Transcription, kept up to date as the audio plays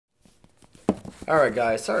Alright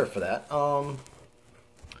guys, sorry for that.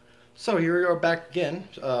 So here we are back again,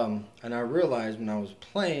 and I realized when I was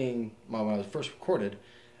playing, when I was first recorded,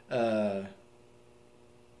 uh,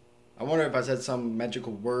 I wonder if I said some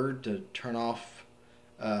magical word to turn off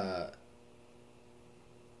uh,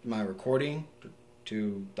 my recording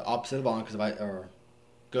to the opposite of on, because if I, or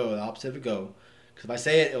go, the opposite of go, because if I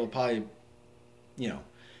say it, it'll probably, you know.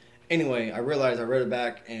 Anyway, I realized I read it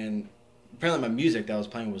back, and apparently my music that I was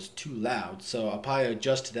playing was too loud, so I'll probably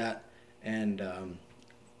adjust to that, and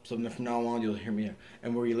so from now on you'll hear me.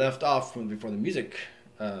 And where we left off from before the music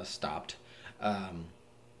stopped,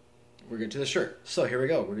 we're getting to the shirt. So here we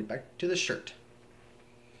go. We're getting back to the shirt.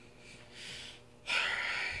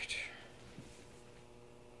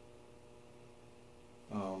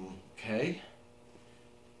 Okay.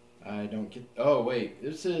 I don't get. Oh wait,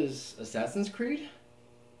 this is Assassin's Creed.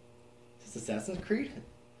 Is this Assassin's Creed?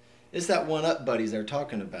 It's that one up buddies they're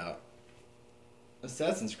talking about.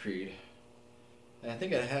 Assassin's Creed. I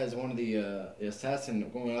think it has one of the assassin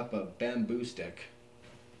going up a bamboo stick.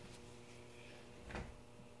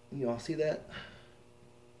 You all see that?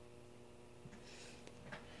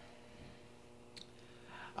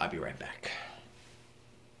 I'll be right back.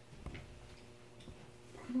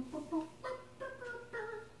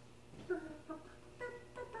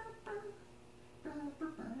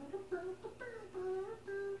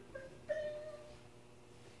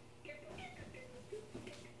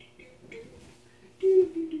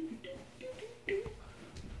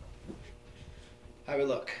 How we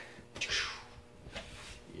look?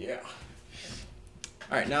 Yeah.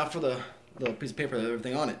 Alright, now for the little piece of paper with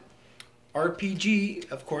everything on it. RPG,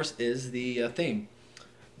 of course, is the theme.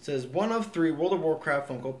 It says, one of three World of Warcraft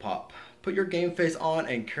Funko Pop. Put your game face on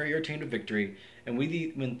and carry your team to victory. And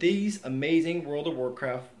win these amazing World of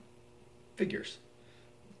Warcraft figures.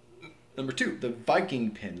 Number 2, the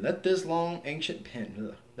Viking pin. Let this ancient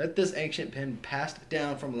pin passed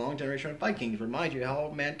down from a long generation of Vikings remind you how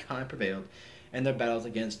mankind prevailed and their battles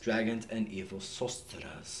against dragons and evil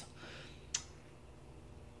sorcerers.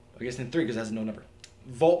 I guess in 3 because it has no number.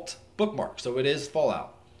 Vault bookmark, so it is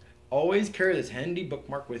Fallout. Always carry this handy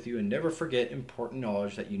bookmark with you and never forget important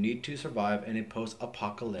knowledge that you need to survive in a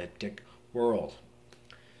post-apocalyptic world.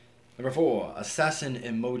 Number 4, assassin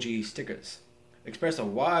emoji stickers. Express a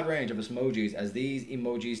wide range of emojis as these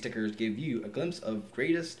emoji stickers give you a glimpse of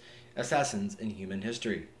greatest assassins in human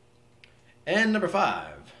history. And number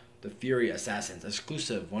 5, the Fury Assassins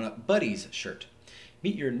exclusive One-Up Buddies shirt.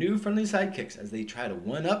 Meet your new friendly sidekicks as they try to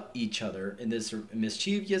one-up each other in this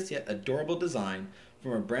mischievous yet adorable design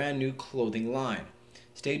from a brand new clothing line.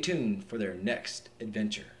 Stay tuned for their next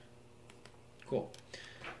adventure. Cool.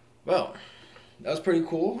 Well, that was pretty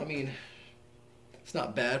cool. I mean, it's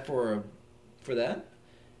not bad for that.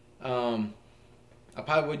 I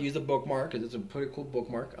probably would use a bookmark because it's a pretty cool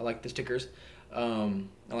bookmark. I like the stickers. I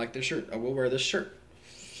like this shirt. I will wear this shirt.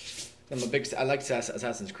 I like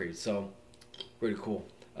Assassin's Creed, so pretty cool.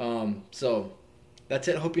 So that's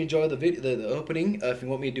it. I hope you enjoyed the video, the opening. If you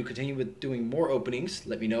want me to continue with doing more openings,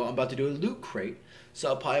 let me know. I'm about to do a loot crate, so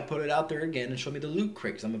I'll probably put it out there again and show me the loot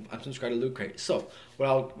crate. Cause I'm subscribed to Loot Crate. So what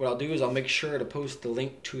I'll do is I'll make sure to post the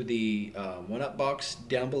link to the One-Up box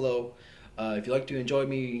down below. If you like to enjoy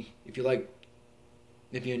me, if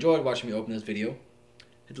you enjoyed watching me open this video,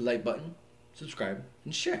 hit the like button, subscribe,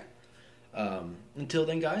 and share. Until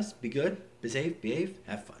then, guys, be good, be safe, behave,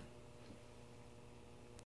 have fun.